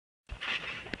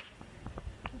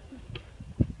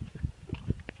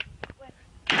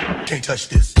Can't touch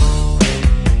this.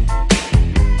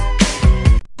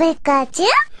 Pikachu?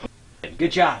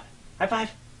 Good job. High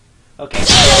five. Okay.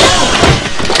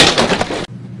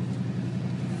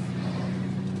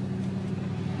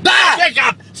 Ah!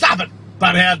 Jacob! Stop it,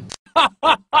 butthead!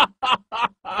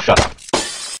 Shut up.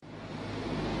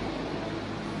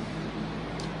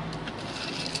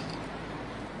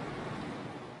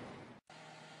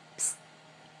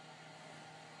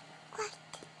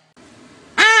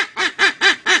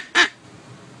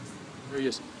 There he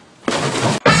is.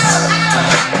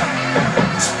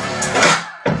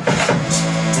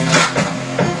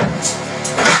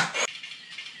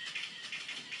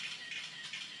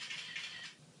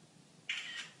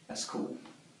 That's cool.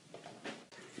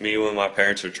 Me when my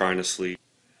parents are trying to sleep.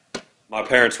 My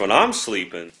parents when I'm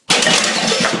sleeping.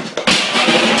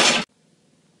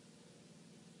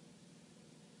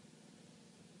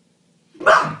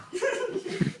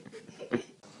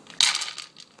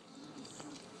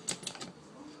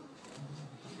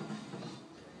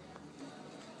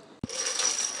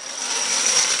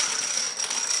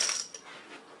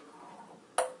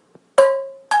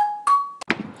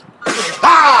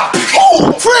 Ah!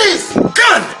 Oh! Freeze!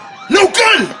 Gun! No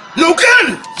gun! No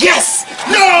gun! Yes!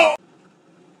 No!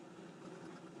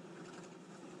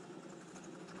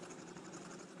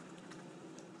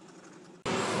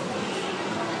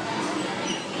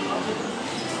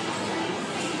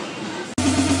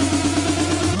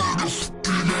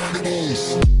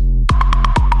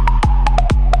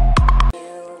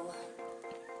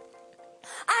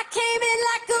 I came in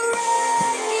like a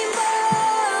rainbow.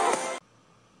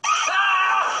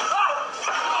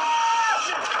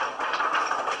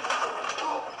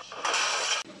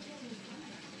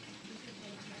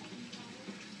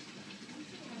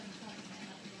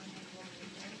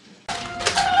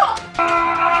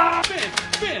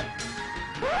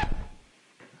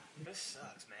 This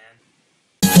sucks, man.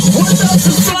 What does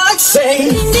the flag say?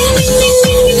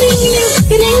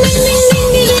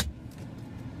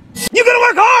 You gonna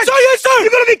work hard? So yes, sir! You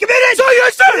gonna be committed? So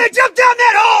yes, sir! Then jump down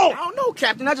that hole! I don't know,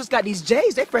 Captain. I just got these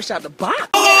J's. They fresh out the box.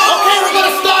 Okay, we're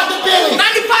gonna start the bidding.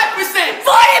 95%! 40%!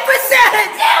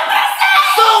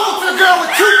 10%! Sold to the girl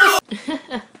with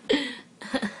 2%.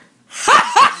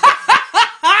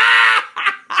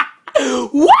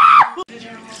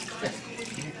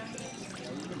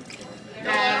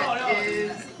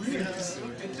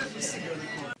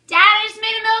 Dad, I just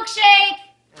made a milkshake!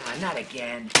 Not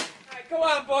again. Come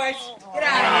on, boys. Get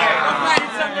out of here. Go find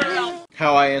it somewhere else.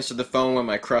 How I answer the phone when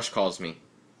my crush calls me.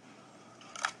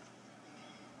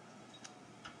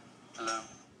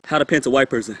 How to pants a white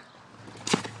person.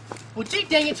 Well, gee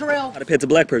dang it, Terrell. How to pants a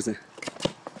black person.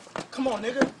 Come on,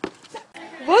 nigga.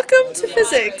 Welcome to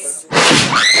physics.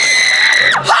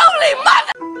 Holy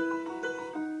mother!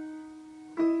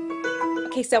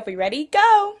 Okay, Sophie, ready?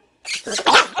 Go!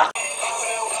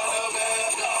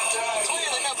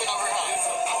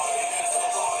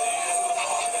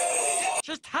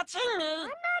 Just touching me. I'm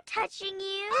not touching you.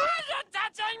 You're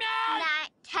touching me. Not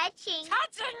touching.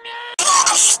 Touching me.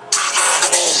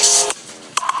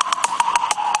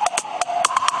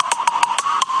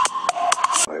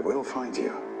 I will find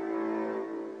you.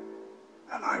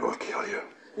 And I will kill you.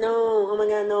 No, oh my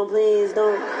god, no, please,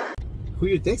 don't. Who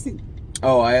you texting?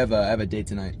 Oh, I have a date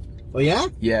tonight. Oh yeah?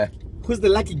 Yeah. Who's the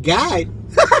lucky guy?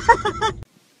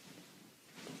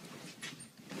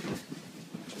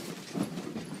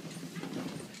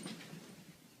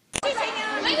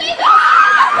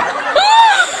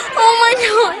 Oh my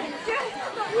god!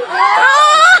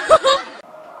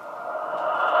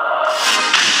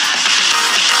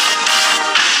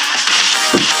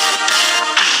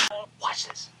 Watch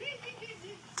this.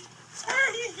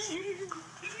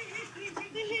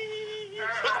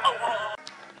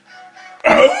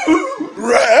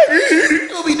 Right!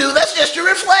 Scooby-Doo, that's just your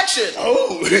reflection.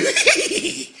 Oh! Hey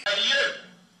you!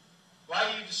 Why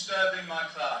are you disturbing my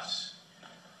class?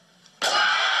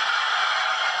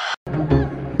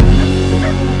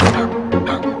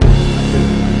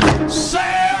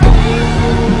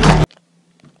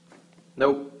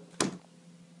 Nope.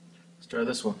 Let's try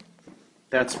this one.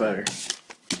 That's better.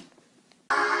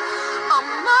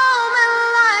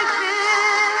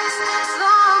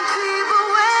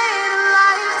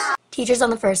 Teachers on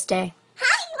the first day.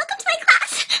 Hi, welcome to my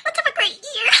class. Let's have a great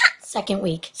year. Second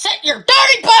week. Set your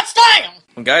dirty butts down.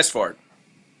 When guys fart.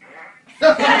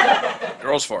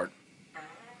 Girls fart.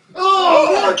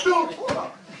 Oh, what the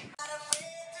fuck?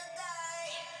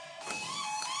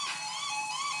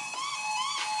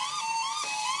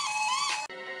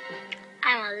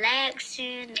 I'm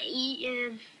relaxing,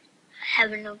 eating,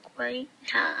 having a great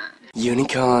time.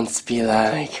 Unicorns be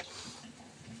like.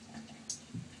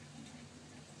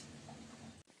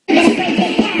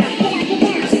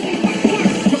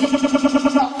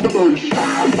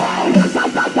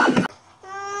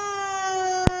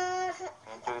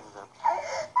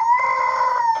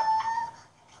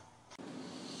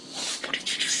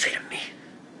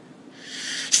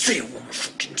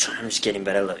 Just kidding,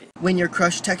 but I love you. When your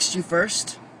crush texts you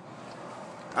first?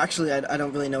 Actually, I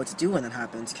don't really know what to do when that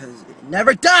happens, because it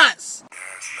never does!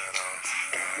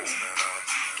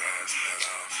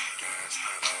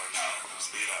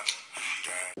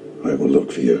 I will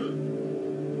look for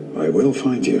you. I will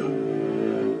find you.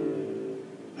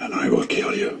 And I will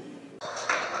kill you.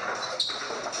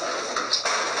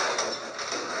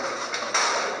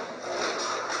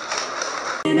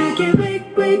 And I can't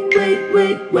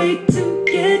wait to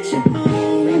get you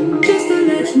home. Just to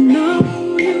let you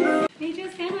know you're Made you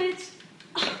a sandwich.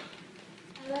 Oh,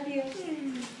 I love you.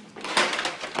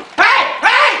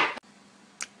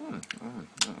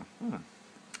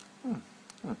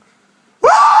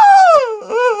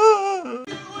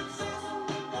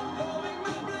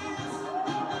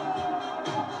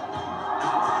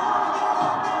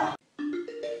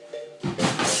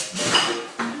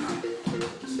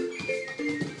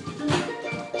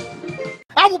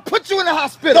 I will put you in the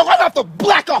hospital. I'm gonna have to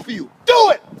black off of you.